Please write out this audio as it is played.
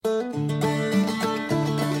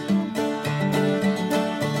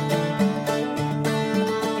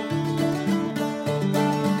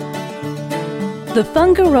The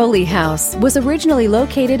Fungaroli House was originally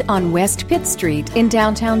located on West Pitt Street in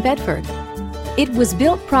downtown Bedford. It was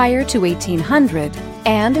built prior to 1800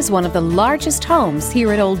 and is one of the largest homes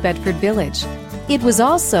here at Old Bedford Village. It was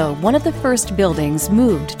also one of the first buildings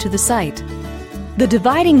moved to the site. The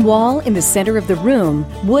dividing wall in the center of the room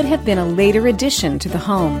would have been a later addition to the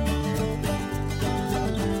home.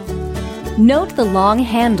 Note the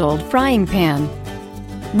long-handled frying pan.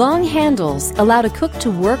 Long handles allowed a cook to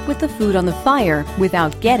work with the food on the fire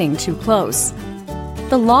without getting too close.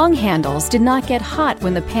 The long handles did not get hot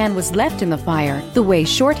when the pan was left in the fire the way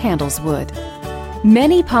short handles would.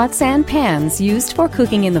 Many pots and pans used for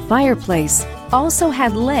cooking in the fireplace also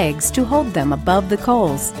had legs to hold them above the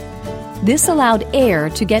coals. This allowed air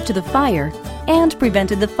to get to the fire and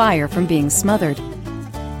prevented the fire from being smothered.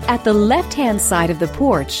 At the left-hand side of the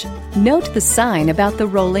porch, note the sign about the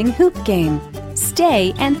rolling hoop game.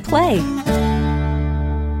 Stay and play.